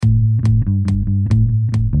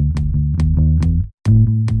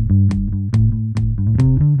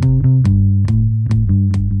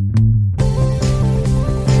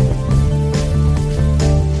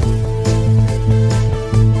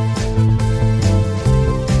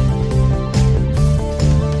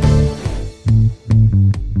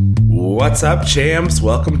What's up, champs?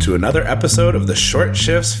 Welcome to another episode of the Short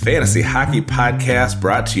Shifts Fantasy Hockey Podcast,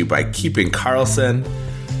 brought to you by Keeping Karlsson.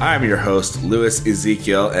 I'm your host, Louis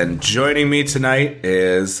Ezekiel, and joining me tonight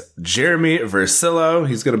is Jeremy Versillo.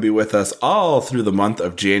 He's going to be with us all through the month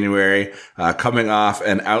of January, coming off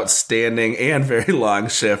an outstanding and very long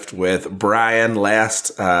shift with Brian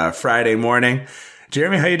last Friday morning.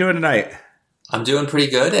 Jeremy, how you doing tonight? I'm doing pretty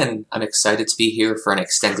good, and I'm excited to be here for an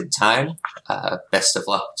extended time. Best of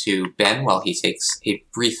luck to Ben while he takes a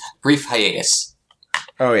brief hiatus.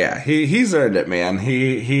 Oh yeah, he's earned it, man.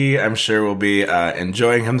 He I'm sure will be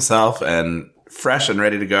enjoying himself and fresh and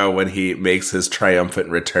ready to go when he makes his triumphant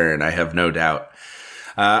return. I have no doubt.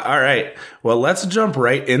 All right, well, let's jump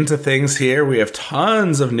right into things here. We have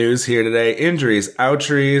tons of news here today. Injuries,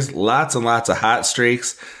 outries, lots and lots of hot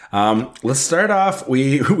streaks. Let's start off.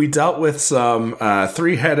 We dealt with some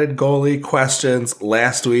three-headed goalie questions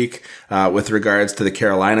last week with regards to the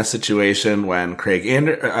Carolina situation when not Craig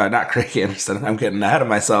Anderson, I'm getting ahead of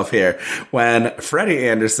myself here, when Freddie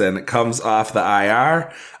Anderson comes off the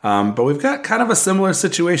IR. But we've got kind of a similar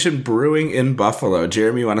situation brewing in Buffalo.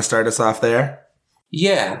 Jeremy, you want to start us off there?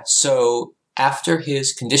 Yeah, so after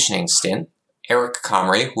his conditioning stint, Eric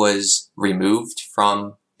Comrie was removed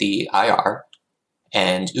from the IR,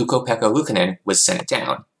 and Ukko-Pekka Luukkonen was sent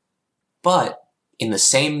down. But in the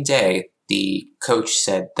same day, the coach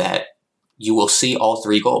said that you will see all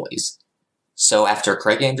three goalies. So after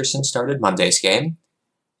Craig Anderson started Monday's game,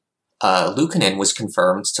 Luukkonen was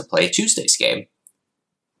confirmed to play Tuesday's game.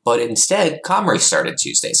 But instead, Comrie started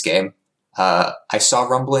Tuesday's game. I saw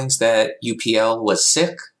rumblings that UPL was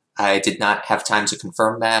sick. I did not have time to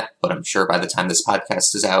confirm that, but I'm sure by the time this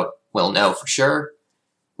podcast is out, we'll know for sure.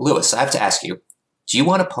 Louis, I have to ask you, do you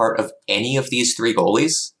want a part of any of these three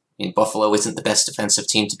goalies? I mean, Buffalo isn't the best defensive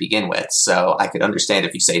team to begin with, so I could understand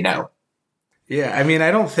if you say no. Yeah, I mean,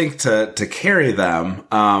 I don't think to carry them.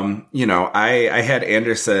 I had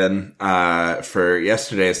Anderson for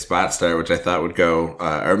yesterday's spot start, which I thought would go,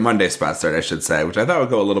 or Monday's spot start, I should say, which I thought would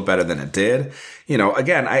go a little better than it did. You know,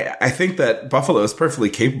 again, I think that Buffalo is perfectly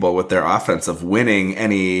capable with their offense of winning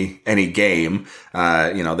any game.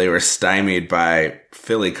 They were stymied by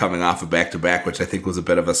Philly coming off a back-to-back, which I think was a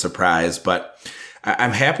bit of a surprise, but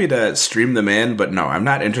I'm happy to stream them in, but no, I'm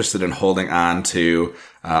not interested in holding on to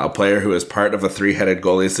a player who is part of a three-headed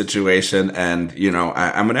goalie situation. And,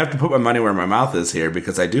 I'm going to have to put my money where my mouth is here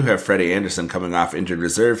because I do have Freddie Anderson coming off injured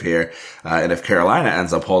reserve here. And if Carolina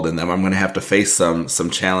ends up holding them, I'm going to have to face some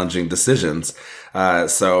challenging decisions.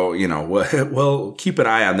 So we'll keep an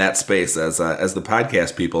eye on that space as the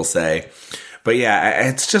podcast people say. But yeah,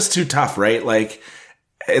 it's just too tough, right? Like,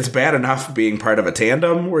 it's bad enough being part of a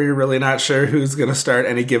tandem where you're really not sure who's going to start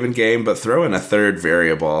any given game, but throw in a third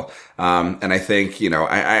variable. And I think,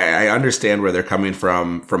 I understand where they're coming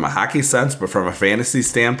from a hockey sense, but from a fantasy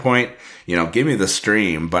standpoint, give me the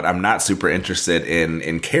stream, but I'm not super interested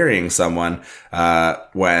in carrying someone,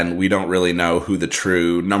 when we don't really know who the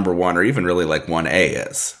true number one or even really like 1A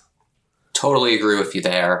is. Totally agree with you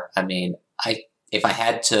there. I mean, if I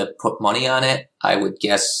had to put money on it, I would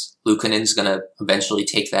guess Luukkonen's going to eventually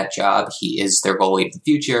take that job. He is their goalie of the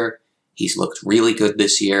future. He's looked really good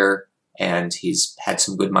this year, and he's had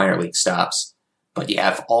some good minor league stops. But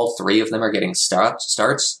yeah, if all three of them are getting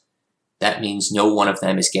starts, that means no one of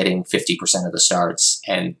them is getting 50% of the starts,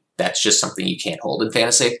 and that's just something you can't hold in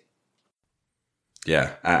fantasy.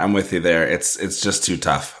 Yeah, I'm with you there. It's just too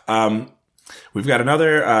tough. We've got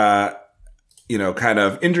another kind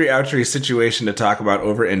of injury-ouchery situation to talk about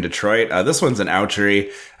over in Detroit. This one's an ouchery.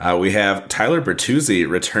 We have Tyler Bertuzzi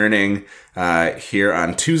returning here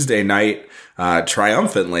on Tuesday night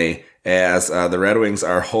triumphantly as the Red Wings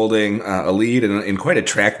are holding a lead in quite a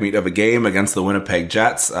track meet of a game against the Winnipeg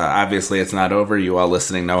Jets. Obviously, it's not over. You all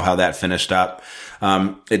listening know how that finished up.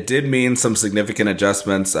 It did mean some significant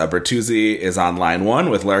adjustments. Bertuzzi is on line one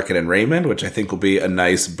with Larkin and Raymond, which I think will be a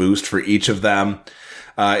nice boost for each of them.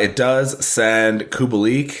 It does send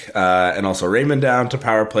Kubalik and also Raymond down to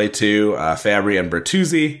power play 2, Fabry and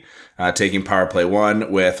Bertuzzi taking power play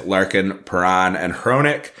 1 with Larkin, Perron, and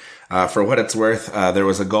Hronek. For what it's worth, there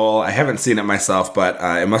was a goal. I haven't seen it myself, but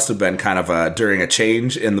it must have been kind of during a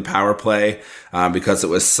change in the power play because it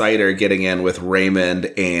was Seider getting in with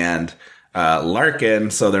Raymond and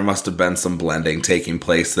Larkin, so there must have been some blending taking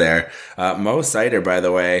place there. Mo Seider, by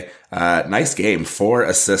the way, nice game, 4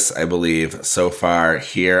 assists, I believe, so far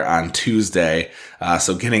here on Tuesday.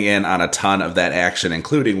 So getting in on a ton of that action,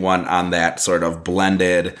 including one on that sort of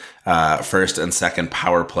blended first and second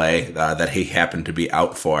power play that he happened to be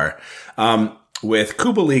out for. with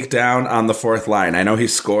Kubalik down on the fourth line. I know he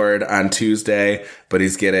scored on Tuesday, but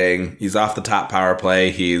he's off the top power play.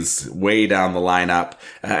 He's way down the lineup.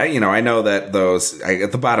 I know that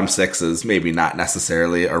at the bottom six is maybe not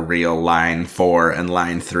necessarily a real line 4 and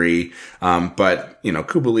line 3. But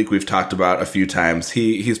Kubalik we've talked about a few times.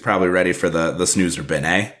 He's probably ready for the snoozer bin,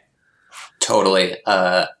 eh? Totally.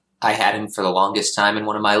 I had him for the longest time in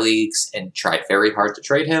one of my leagues and tried very hard to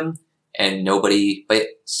trade him. And nobody bit,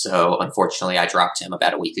 so unfortunately I dropped him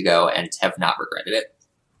about a week ago and have not regretted it.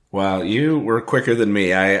 Well, you were quicker than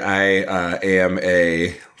me. I am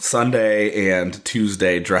a Sunday and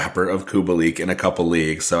Tuesday dropper of Kubalik in a couple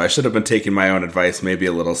leagues, so I should have been taking my own advice maybe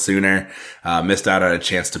a little sooner. Missed out on a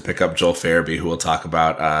chance to pick up Joel Farabee, who we'll talk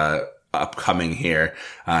about upcoming here,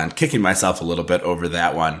 and kicking myself a little bit over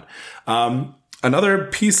that one. Another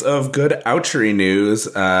piece of good Ouchery news,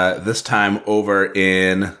 this time over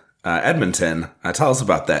in Edmonton. Tell us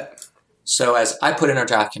about that. So as I put in our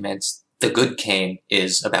documents, the good Kane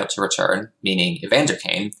is about to return, meaning Evander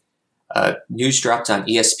Kane. News dropped on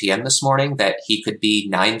ESPN this morning that he could be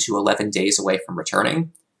 9 to 11 days away from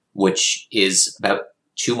returning, which is about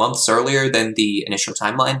 2 months earlier than the initial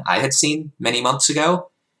timeline I had seen many months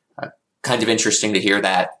ago. Kind of interesting to hear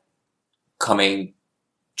that coming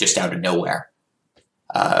just out of nowhere.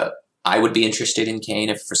 I would be interested in Kane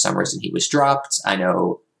if for some reason he was dropped. I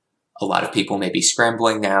know a lot of people may be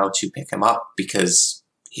scrambling now to pick him up because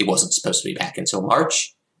he wasn't supposed to be back until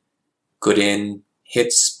March. Good in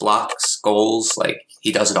hits, blocks, goals,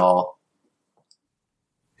 he does it all.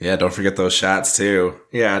 Yeah, don't forget those shots too.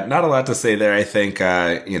 Yeah, not a lot to say there. I think,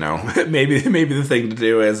 maybe the thing to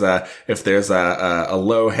do is, if there's a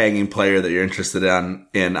low hanging player that you're interested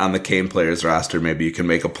in on the Kane players roster, maybe you can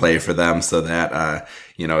make a play for them so that,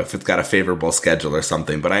 if it's got a favorable schedule or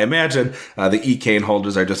something. But I imagine, the E-Kane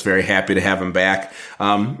holders are just very happy to have him back.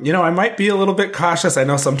 I might be a little bit cautious. I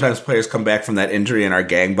know sometimes players come back from that injury and are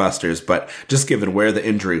gangbusters, but just given where the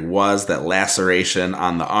injury was, that laceration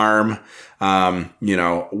on the arm,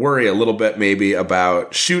 worry a little bit maybe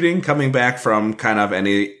about shooting coming back from kind of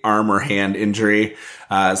any arm or hand injury.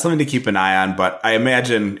 Something to keep an eye on, but I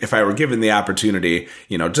imagine if I were given the opportunity,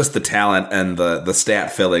 just the talent and the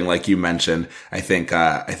stat filling, like you mentioned, I think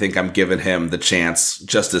I'm giving him the chance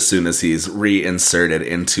just as soon as he's reinserted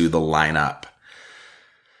into the lineup.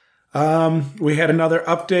 We had another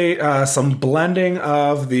update, some blending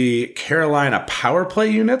of the Carolina power play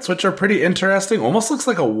units, which are pretty interesting. Almost looks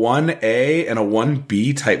like a 1A and a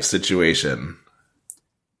 1B type situation.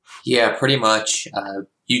 Yeah, pretty much.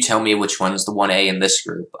 You tell me which one's the 1A in this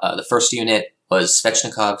group. The first unit was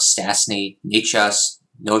Svechnikov, Stastny, Nichas,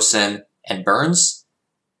 Nosen, and Burns.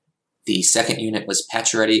 The second unit was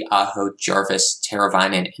Pacioretty, Aho, Jarvis,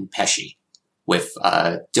 Teravainen, and Pesce, with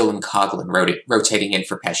Dylan Coghlan rotating in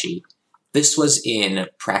for Pesce. This was in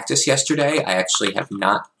practice yesterday. I actually have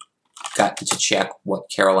not gotten to check what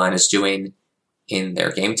Carolina is doing in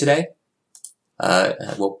their game today.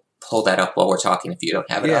 We'll pull that up while we're talking if you don't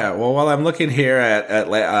have it up. Yeah, well, while I'm looking here at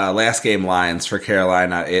last game lines for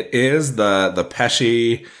Carolina, it is the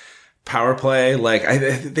Pesce power play.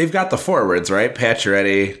 They've got the forwards, right?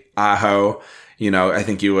 Pacioretty, Aho. I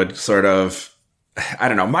think you would sort of, I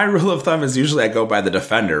don't know. My rule of thumb is usually I go by the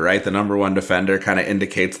defender, right? The number one defender kind of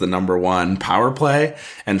indicates the number one power play.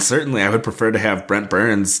 And certainly I would prefer to have Brent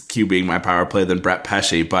Burns QBing my power play than Brett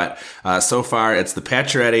Pesce. But so far it's the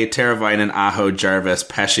Pacioretty, Teravainen, Aho, Jarvis,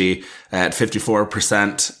 Pesce at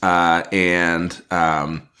 54%, and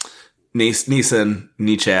Neeson,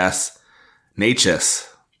 Nichas.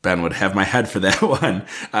 Ben would have my head for that one.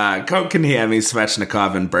 Kotkaniemi,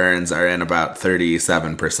 Svechnikov, and Burns are in about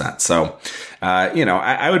 37%. So,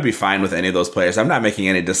 I would be fine with any of those players. I'm not making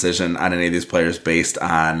any decision on any of these players based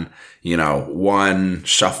on, one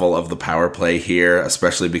shuffle of the power play here,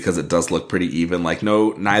 especially because it does look pretty even.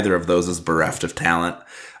 Neither of those is bereft of talent.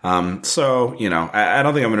 I don't think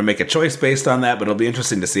I'm going to make a choice based on that, but it'll be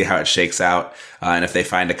interesting to see how it shakes out, and if they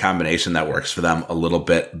find a combination that works for them a little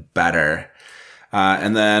bit better.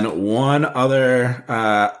 And then one other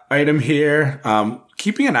item here,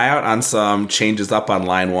 keeping an eye out on some changes up on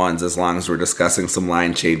line ones as long as we're discussing some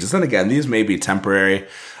line changes. And again, these may be temporary.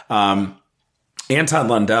 Anton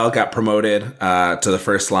Lundell got promoted to the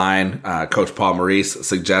first line. Coach Paul Maurice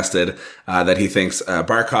suggested that he thinks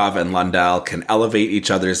Barkov and Lundell can elevate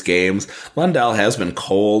each other's games. Lundell has been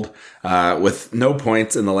cold with no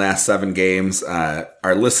points in the last 7 games.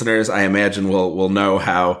 Our listeners, I imagine, will know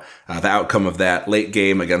how the outcome of that late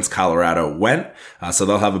game against Colorado went. So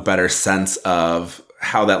they'll have a better sense of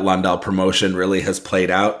how that Lundell promotion really has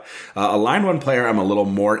played out. A line one player I'm a little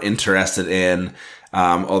more interested in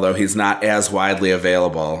although he's not as widely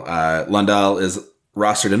available. Lundell is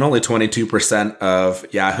rostered in only 22% of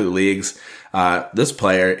Yahoo leagues. This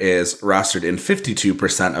player is rostered in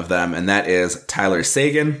 52% of them, and that is Tyler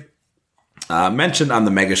Seguin. Mentioned on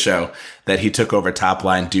the Mega Show that he took over top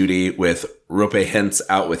line duty with Roope Hintz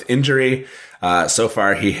out with injury. So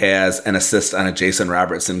far, he has an assist on a Jason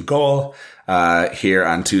Robertson goal here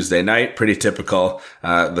on Tuesday night. Pretty typical,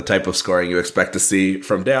 the type of scoring you expect to see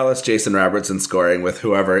from Dallas. Jason Robertson scoring with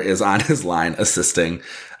whoever is on his line assisting.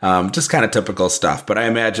 Just kind of typical stuff. But I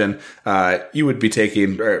imagine you would be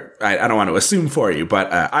taking, or I don't want to assume for you,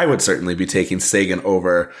 but I would certainly be taking Seguin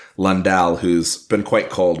over Lundell, who's been quite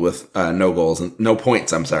cold with no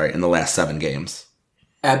points, in the last 7 games.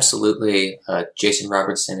 Absolutely. Jason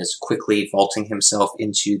Robertson is quickly vaulting himself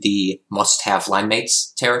into the must-have line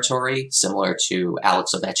mates territory, similar to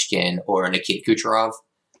Alex Ovechkin or Nikita Kucherov.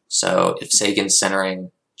 So if Sagan's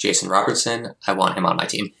centering Jason Robertson, I want him on my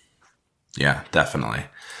team. Yeah, definitely.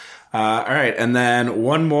 All right, and then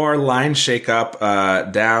one more line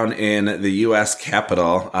shakeup down in the U.S.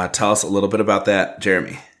 Capitol. Tell us a little bit about that,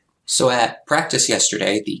 Jeremy. So at practice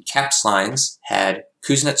yesterday, the Caps lines had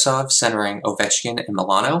Kuznetsov centering Ovechkin and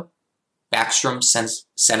Milano, Backstrom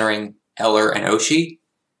centering Eller and Oshie,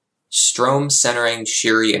 Strome centering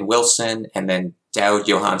Sheary and Wilson, and then Dowd,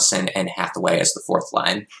 Johansson, and Hathaway as the fourth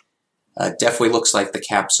line. Definitely looks like the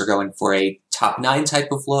Caps are going for a top 9 type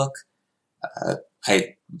of look.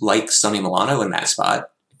 I like Sonny Milano in that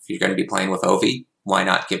spot. If you're going to be playing with Ovi, why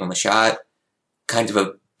not give him a shot? Kind of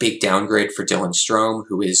a big downgrade for Dylan Strome,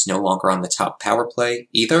 who is no longer on the top power play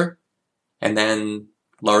either. And then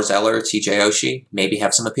Lars Eller, TJ Oshie, maybe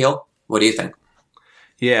have some appeal. What do you think?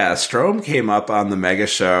 Yeah, Strome came up on the Mega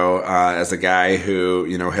Show as a guy who,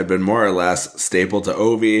 had been more or less staple to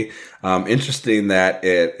Ovi. Interesting that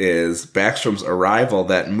it is Backstrom's arrival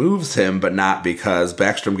that moves him, but not because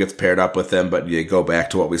Backstrom gets paired up with him. But you go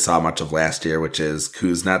back to what we saw much of last year, which is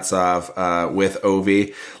Kuznetsov with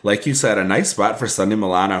Ovi. Like you said, a nice spot for Sonny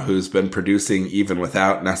Milano, who's been producing even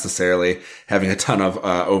without necessarily having a ton of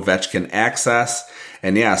Ovechkin access.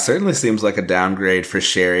 And yeah, certainly seems like a downgrade for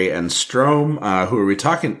Sheary and Strome, who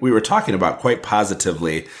we were talking about quite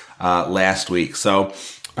positively last week. So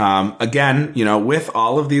again, with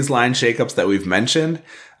all of these line shakeups that we've mentioned,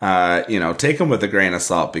 take them with a grain of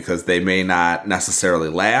salt because they may not necessarily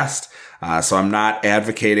last. So I'm not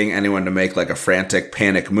advocating anyone to make like a frantic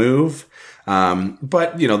panic move.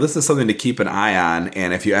 But this is something to keep an eye on.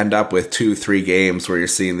 And if you end up with 2-3 games where you're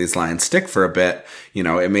seeing these lines stick for a bit,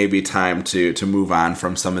 it may be time to move on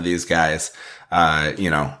from some of these guys,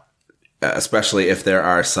 especially if there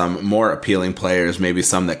are some more appealing players, maybe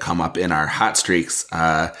some that come up in our hot streaks,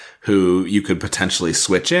 who you could potentially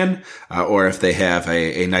switch in, or if they have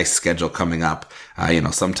a nice schedule coming up,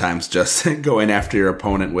 sometimes just going after your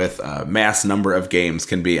opponent with a mass number of games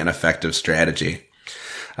can be an effective strategy.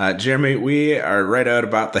 Jeremy, we are right out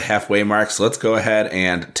about the halfway mark, so let's go ahead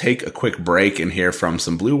and take a quick break and hear from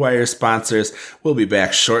some Blue Wire sponsors. We'll be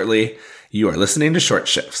back shortly. You are listening to Short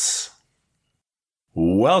Shifts.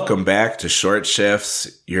 Welcome back to Short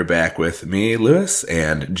Shifts. You're back with me, Lewis,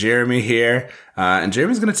 and Jeremy here. And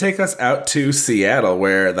Jeremy's going to take us out to Seattle,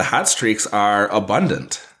 where the hot streaks are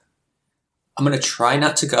abundant. I'm going to try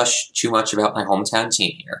not to gush too much about my hometown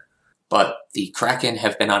team here. But the Kraken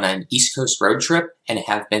have been on an East Coast road trip and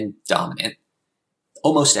have been dominant.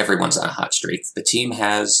 Almost everyone's on a hot streak. The team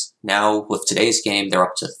has now, with today's game, they're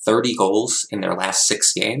up to 30 goals in their last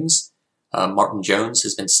 6 games. Martin Jones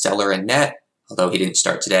has been stellar in net, although he didn't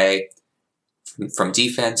start today. From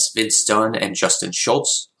defense, Vince Dunn and Justin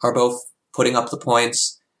Schultz are both putting up the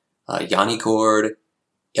points. Yanni Gourde,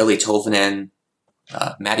 Eeli Tolvanen,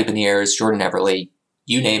 Matty Beniers, Jordan Everly,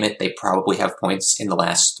 you name it, they probably have points in the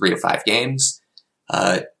last 3 to 5 games.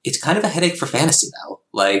 It's kind of a headache for fantasy, though.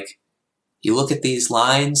 Like, you look at these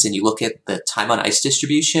lines and you look at the time on ice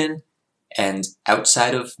distribution, and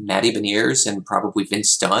outside of Matty Beniers and probably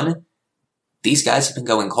Vince Dunn, these guys have been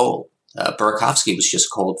going cold. Burakovsky was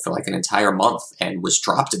just cold for like an entire month and was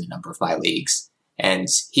dropped in a number of my leagues. And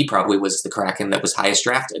he probably was the Kraken that was highest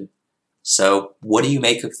drafted. So what do you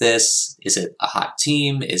make of this? Is it a hot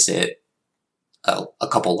team? Is it a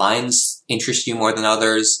couple lines interest you more than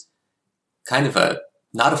others? Kind of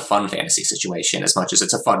not a fun fantasy situation as much as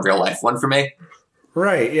it's a fun real life one for me.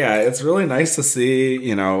 Right. Yeah. It's really nice to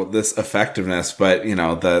see, this effectiveness, but,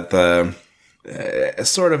 the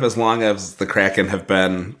sort of as long as the Kraken have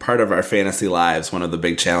been part of our fantasy lives, one of the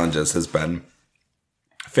big challenges has been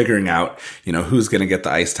figuring out, who's going to get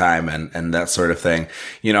the ice time and that sort of thing.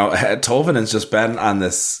 Tolvanen's just been on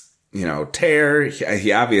this tear.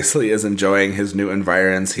 He obviously is enjoying his new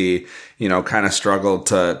environs. He, kind of struggled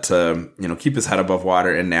to keep his head above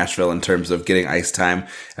water in Nashville in terms of getting ice time.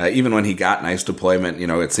 Even when he got an ice deployment,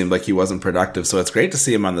 it seemed like he wasn't productive. So it's great to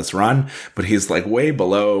see him on this run, but he's like way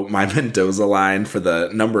below my Mendoza line for the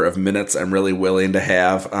number of minutes I'm really willing to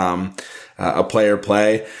have, a player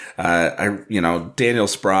play. Daniel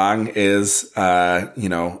Sprong is,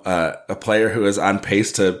 a player who is on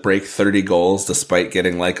pace to break 30 goals despite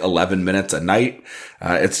getting like 11 minutes a night.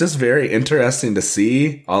 It's just very interesting to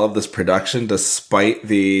see all of this production despite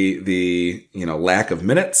the lack of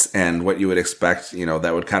minutes and what you would expect,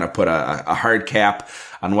 that would kind of put a hard cap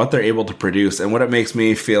on what they're able to produce. And what it makes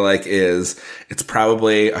me feel like is it's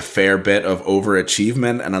probably a fair bit of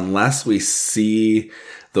overachievement. And unless we see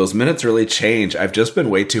those minutes really change, I've just been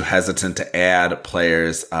way too hesitant to add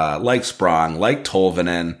players like Sprong, like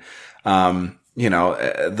Tolvanen,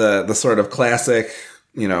 the sort of classic,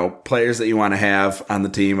 players that you want to have on the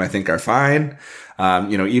team, I think are fine.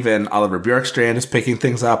 Even Oliver Bjorkstrand is picking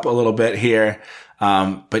things up a little bit here.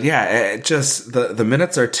 But yeah, it just, the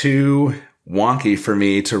minutes are too wonky for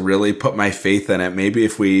me to really put my faith in it. Maybe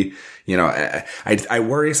if we, I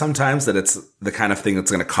worry sometimes that it's the kind of thing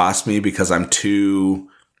that's going to cost me because I'm too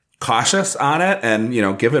cautious on it. And,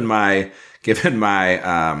 given my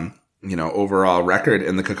overall record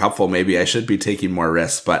in the Cupful, maybe I should be taking more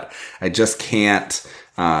risks, but I just can't,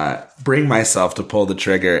 bring myself to pull the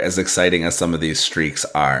trigger as exciting as some of these streaks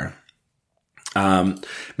are.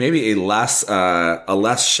 Maybe a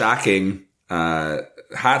less shocking,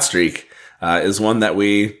 hot streak, is one that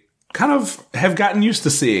we kind of have gotten used to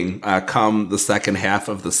seeing come the second half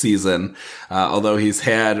of the season, although he's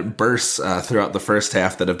had bursts throughout the first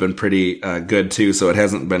half that have been pretty good too, so it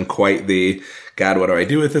hasn't been quite the God, what do I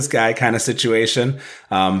do with this guy kind of situation.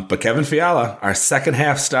 But Kevin Fiala, our second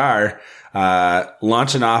half star,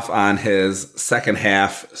 launching off on his second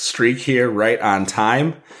half streak here right on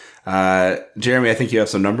time. Jeremy, I think you have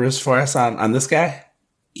some numbers for us on this guy.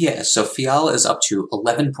 Yeah, so Fiala is up to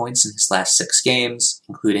 11 points in his last 6 games,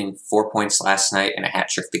 including 4 points last night and a hat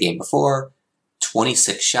trick the game before,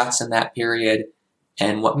 26 shots in that period.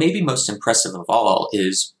 And what may be most impressive of all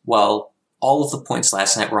is, well, all of the points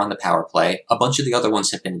last night were on the power play. A bunch of the other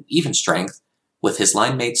ones have been even strength, with his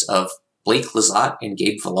line mates of Blake Lizotte and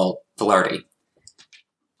Gabe Vilardi.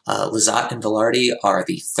 Lizotte and Vilardi are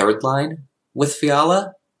the third line with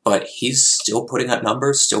Fiala, but he's still putting up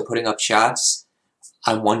numbers, still putting up shots.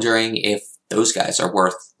 I'm wondering if those guys are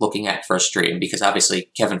worth looking at for a stream, because obviously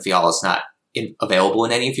Kevin Fiala is not available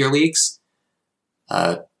in any of your leagues.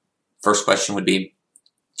 First question would be,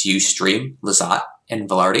 do you stream Lizotte and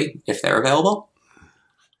Vilardi if they're available?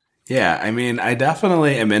 Yeah, I mean, I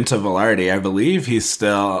definitely am into Vilardi. I believe he's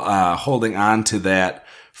still holding on to that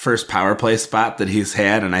first power play spot that he's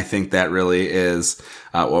had, and I think that really is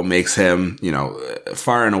what makes him,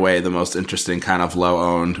 far and away the most interesting kind of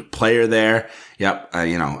low-owned player there. Yep,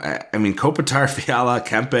 Kopitar, Fiala,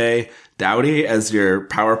 Kempe, Doughty as your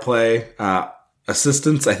power play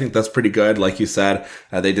assistants, I think that's pretty good. Like you said,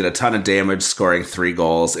 they did a ton of damage, scoring 3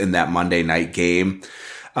 goals in that Monday night game.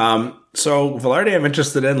 So Vilardi I'm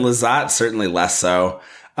interested in. Lizotte certainly less so.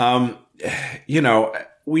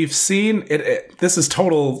 We've seen it. This is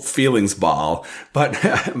total feelings ball,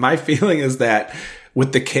 but my feeling is that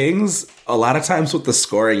with the Kings, a lot of times with the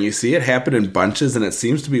scoring, you see it happen in bunches, and it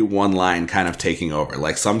seems to be one line kind of taking over.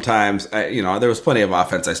 Like sometimes, there was plenty of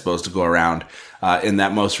offense, I suppose, to go around in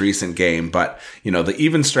that most recent game. But, the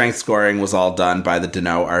even strength scoring was all done by the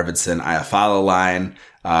Danault, Arvidsson, Iafallo line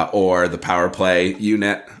or the power play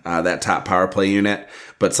unit, that top power play unit.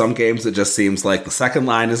 But some games it just seems like the second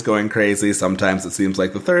line is going crazy. Sometimes it seems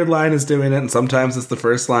like the third line is doing it, and sometimes it's the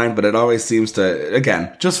first line. But it always seems to,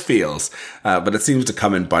 again, just feels. But it seems to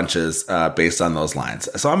come in bunches based on those lines.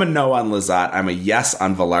 So I'm a no on Lizotte. I'm a yes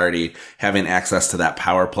on Vilardi having access to that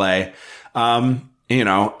power play. And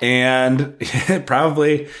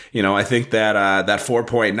probably, I think that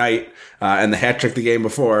 4-point night and the hat trick the game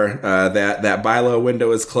before, that buy low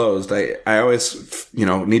window is closed. I always,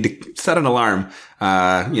 need to set an alarm,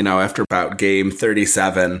 after about game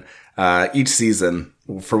 37 each season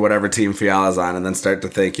for whatever team Fiala's on, and then start to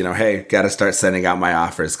think, hey, got to start sending out my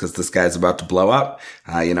offers because this guy's about to blow up,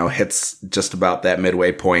 hits just about that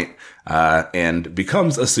midway point, and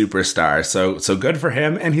becomes a superstar. So good for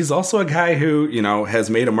him. And he's also a guy who,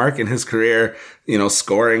 has made a mark in his career,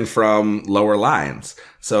 scoring from lower lines.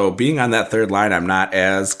 So being on that third line, I'm not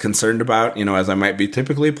as concerned about, as I might be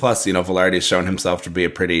typically. Plus, Vilardi's shown himself to be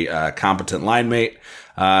a pretty competent line mate.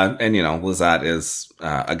 And, Lizotte is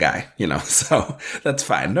a guy, so that's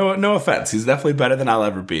fine. No offense. He's definitely better than I'll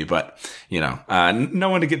ever be, but, no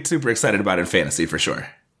one to get super excited about in fantasy for sure.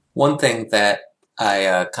 One thing that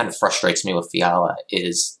kind of frustrates me with Fiala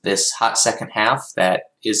is this hot second half that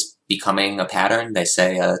is becoming a pattern. They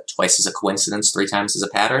say twice is a coincidence, 3 times is a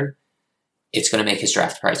pattern. It's going to make his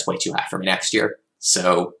draft price way too high for me next year.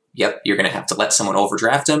 So, yep, you're going to have to let someone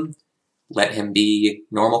overdraft him, let him be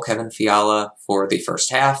normal Kevin Fiala for the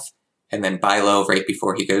first half, and then buy low right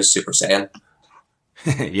before he goes Super Saiyan.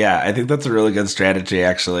 Yeah, I think that's a really good strategy,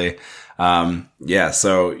 actually. So,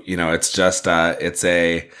 it's just, it's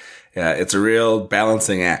a real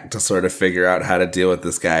balancing act to sort of figure out how to deal with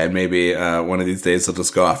this guy. And maybe one of these days he'll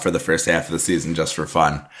just go off for the first half of the season just for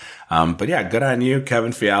fun. But yeah, good on you,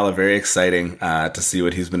 Kevin Fiala. Very exciting to see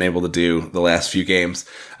what he's been able to do the last few games.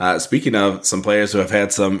 Speaking of some players who have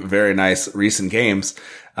had some very nice recent games,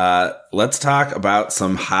 let's talk about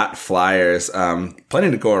some hot flyers.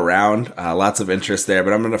 Plenty to go around, lots of interest there,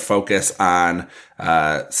 but I'm going to focus on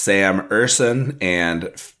Sam Ersson and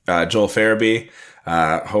Joel Farabee.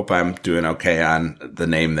 Hope I'm doing okay on the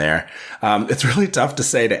name there. It's really tough to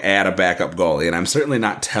say to add a backup goalie, and I'm certainly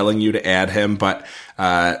not telling you to add him, but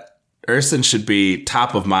Ersson should be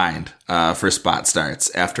top of mind for spot starts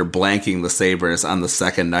after blanking the Sabres on the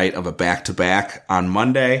second night of a back-to-back on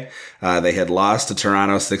Monday. They had lost to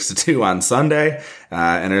Toronto 6-2 on Sunday,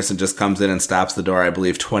 and Ersson just comes in and stops the door, I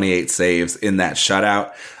believe, 28 saves in that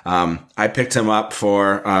shutout. I picked him up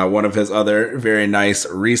for one of his other very nice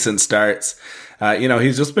recent starts.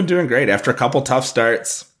 He's just been doing great after a couple tough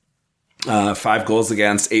starts. 5 goals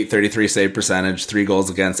against, .833 save percentage, 3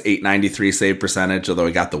 goals against, .893 save percentage, although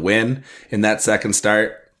he got the win in that second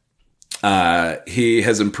start. He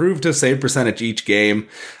has improved his save percentage each game.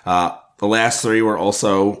 The last 3 were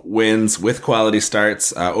also wins with quality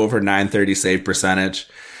starts, over .930 save percentage.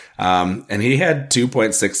 And he had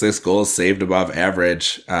 2.66 goals saved above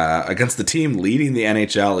average, against the team leading the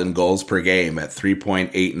NHL in goals per game at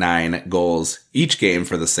 3.89 goals each game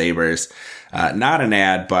for the Sabres. Not an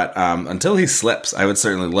ad, but until he slips, I would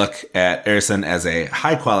certainly look at Ersson as a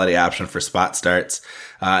high-quality option for spot starts.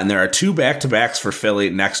 And there are 2 back-to-backs for Philly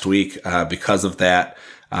next week because of that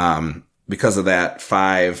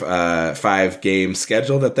 5-game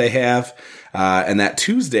schedule that they have. And that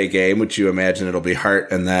Tuesday game, which you imagine it'll be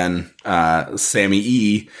Hart and then Sammy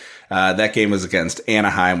E., that game was against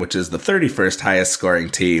Anaheim, which is the 31st highest scoring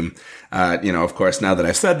team. Of course, now that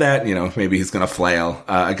I've said that, maybe he's going to flail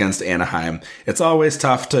against Anaheim. It's always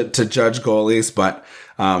tough to judge goalies, but,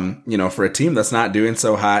 for a team that's not doing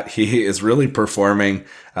so hot, he is really performing.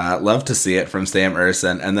 Love to see it from Sam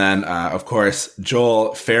Ersson. And then, of course,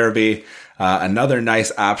 Joel Farabee, another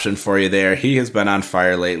nice option for you there. He has been on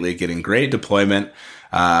fire lately, getting great deployment,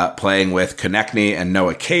 playing with Konechny and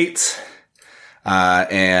Noah Cates.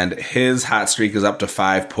 And his hot streak is up to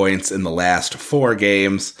 5 points in the last 4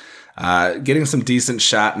 games. Getting some decent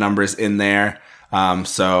shot numbers in there.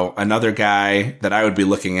 So another guy that I would be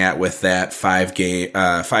looking at with that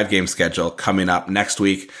 5-game schedule coming up next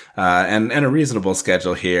week, and a reasonable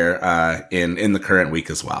schedule here, in the current week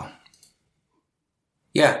as well.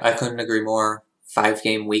 Yeah, I couldn't agree more.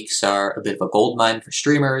 5-game weeks are a bit of a goldmine for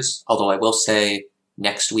streamers, although I will say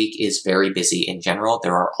next week is very busy in general.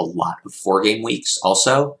 There are a lot of 4-game weeks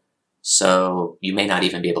also, so you may not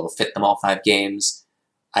even be able to fit them all 5 games.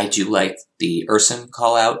 I do like the Ersson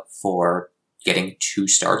call out for getting 2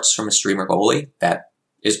 starts from a streamer goalie. That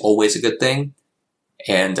is always a good thing.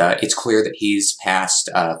 And it's clear that he's passed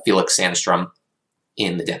Felix Sandstrom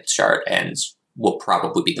in the depth chart and will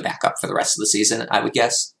probably be the backup for the rest of the season, I would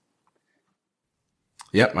guess.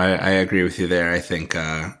 Yep, I agree with you there. I think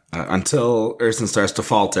until Ersson starts to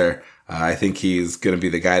falter, I think he's going to be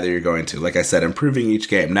the guy that you're going to. Like I said, improving each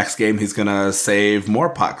game. Next game, he's going to save more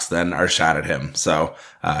pucks than are shot at him. So,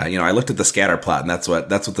 I looked at the scatter plot, and that's what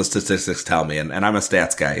the statistics tell me. And I'm a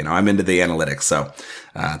stats guy. I'm into the analytics. So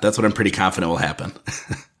that's what I'm pretty confident will happen.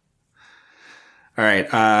 All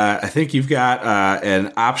right. I think you've got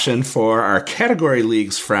an option for our category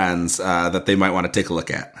leagues friends that they might want to take a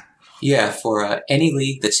look at. Yeah, for any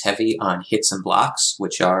league that's heavy on hits and blocks,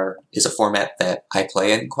 which is a format that I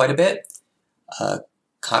play in quite a bit,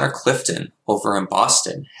 Connor Clifton over in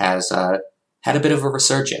Boston has had a bit of a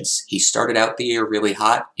resurgence. He started out the year really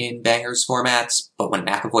hot in bangers formats, but when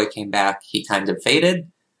McAvoy came back, he kind of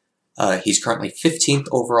faded. He's currently 15th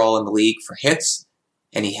overall in the league for hits,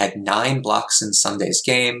 and he had 9 blocks in Sunday's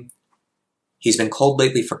game. He's been cold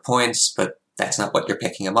lately for points, but that's not what you're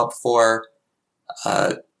picking him up for.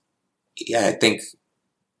 Yeah, I think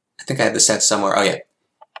I had the set somewhere. Oh yeah.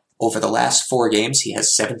 over the last 4 games, he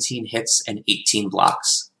has 17 hits and 18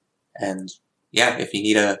 blocks. And yeah, if you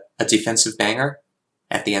need a defensive banger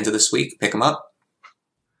at the end of this week, pick him up.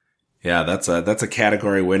 Yeah, that's a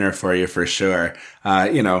category winner for you for sure.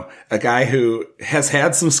 A guy who has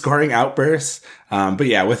had some scoring outbursts. But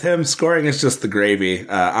yeah, with him, scoring is just the gravy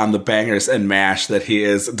on the bangers and mash that he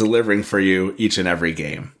is delivering for you each and every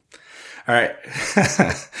game. All right.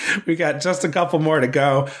 We got just a couple more to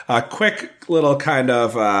go. A quick little kind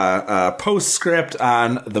of postscript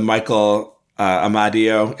on the Michael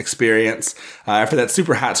Amadio experience. After that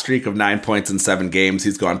super hot streak of 9 points in 7 games,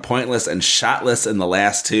 he's gone pointless and shotless in the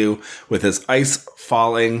last 2, with his ice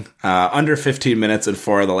falling under 15 minutes in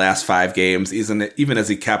 4 of the last 5 games, even as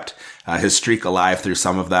he kept his streak alive through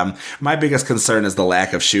some of them. My biggest concern is the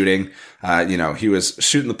lack of shooting. He was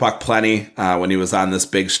shooting the puck plenty when he was on this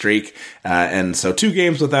big streak. And so 2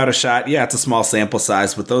 games without a shot, yeah, it's a small sample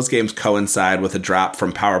size, but those games coincide with a drop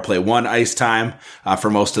from power play 1 ice time for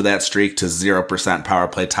most of that streak to 0% power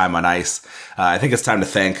play time on ice. I think it's time to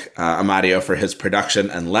thank Amadio for his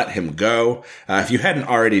production and let him go. If you hadn't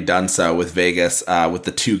already done so with Vegas, with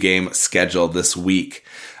the 2-game schedule this week.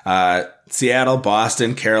 Seattle,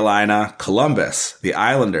 Boston, Carolina, Columbus, the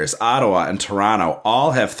Islanders, Ottawa, and Toronto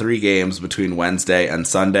all have 3 games between Wednesday and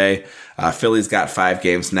Sunday. Philly's got 5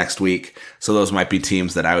 games next week, so those might be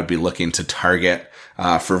teams that I would be looking to target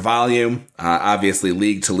for volume. Obviously,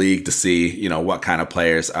 league to league to see what kind of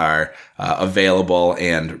players are available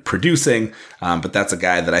and producing, but that's a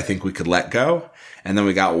guy that I think we could let go. And then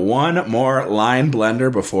we got one more line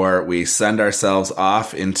blender before we send ourselves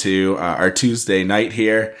off into our Tuesday night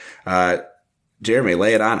here. Jeremy,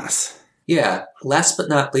 lay it on us. Yeah. Last but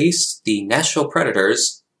not least, the Nashville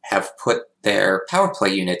Predators have put their power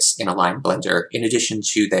play units in a line blender in addition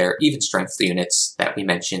to their even strength units that we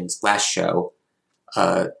mentioned last show.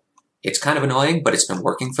 It's kind of annoying, but it's been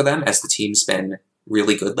working for them as the team's been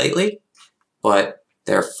really good lately. But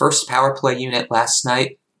their first power play unit last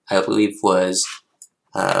night, I believe, was...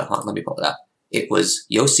 let me pull it up. It was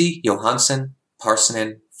Jussi Johansson,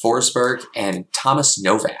 Parssinen, Forsberg, and Thomas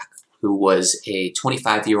Novak, who was a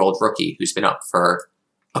 25-year-old rookie who's been up for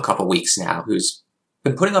a couple weeks now, who's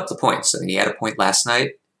been putting up the points. I mean, he had a point last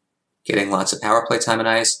night, getting lots of power play time on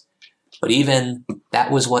ice. But even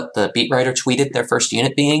that was what the beat writer tweeted their first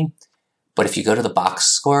unit being. But if you go to the box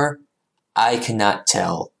score, I cannot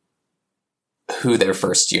tell who their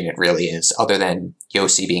first unit really is, other than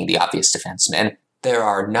Jussi being the obvious defenseman. There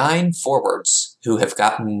are 9 forwards who have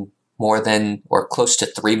gotten more than or close to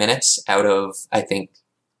 3 minutes out of, I think,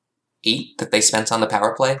 8 that they spent on the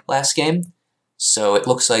power play last game. So it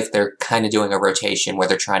looks like they're kind of doing a rotation where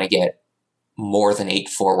they're trying to get more than 8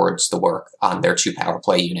 forwards to work on their 2 power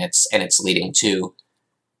play units, and it's leading to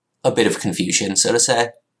a bit of confusion, so to say.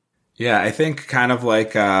 Yeah, I think kind of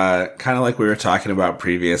like we were talking about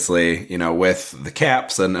previously, with the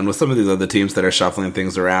Caps and with some of these other teams that are shuffling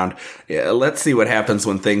things around. Yeah, let's see what happens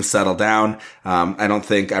when things settle down. I don't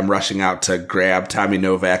think I'm rushing out to grab Tommy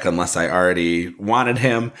Novak unless I already wanted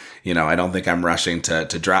him. I don't think I'm rushing to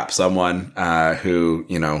drop someone who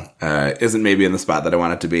isn't maybe in the spot that I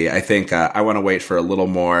want it to be. I think I want to wait for a little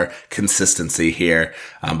more consistency here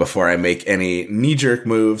before I make any knee-jerk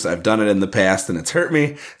moves. I've done it in the past and it's hurt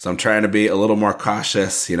me, so I'm trying to be a little more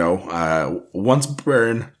cautious, once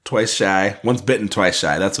burned, twice shy, once bitten, twice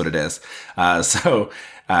shy. That's what it is. So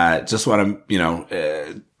just want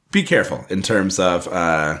to, be careful in terms of,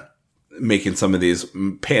 making some of these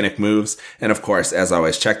panic moves. And of course, as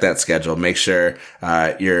always, check that schedule. Make sure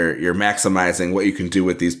you're maximizing what you can do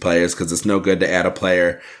with these players, because it's no good to add a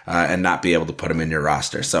player and not be able to put them in your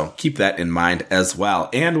roster. So keep that in mind as well.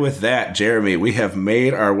 And with that, Jeremy, we have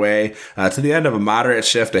made our way to the end of a moderate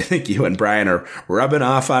shift. I think you and Brian are rubbing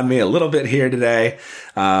off on me a little bit here today.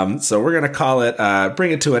 So we're going to call it,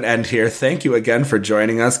 bring it to an end here. Thank you again for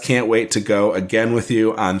joining us. Can't wait to go again with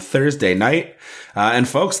you on Thursday night. And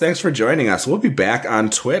folks, thanks for joining us. We'll be back on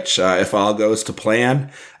Twitch, if all goes to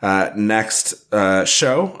plan, next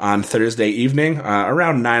show on Thursday evening,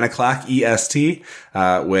 around 9:00 EST,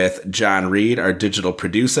 with John Reed, our digital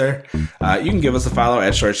producer. You can give us a follow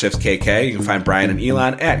at Short Shifts KK. You can find Brian and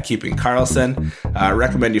Elon at Keeping Carlson.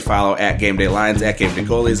 Recommend you follow at Game Day Lines, at Game Day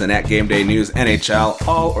Goalies, and at Game Day News NHL,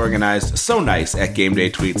 all organized so nice at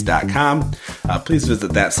GameDayTweets.com. Please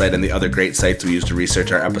visit that site and the other great sites we use to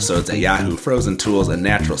research our episodes at Yahoo, Frozen Tools, and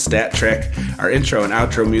Natural Stat Trick. Our intro and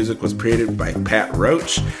outro music was created by Pat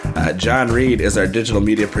Roach. John Reed is our digital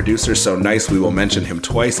media producer, so nice we will mention him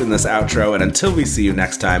twice in this outro. And until we see you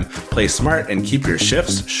next time, play smart and keep your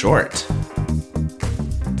shifts short.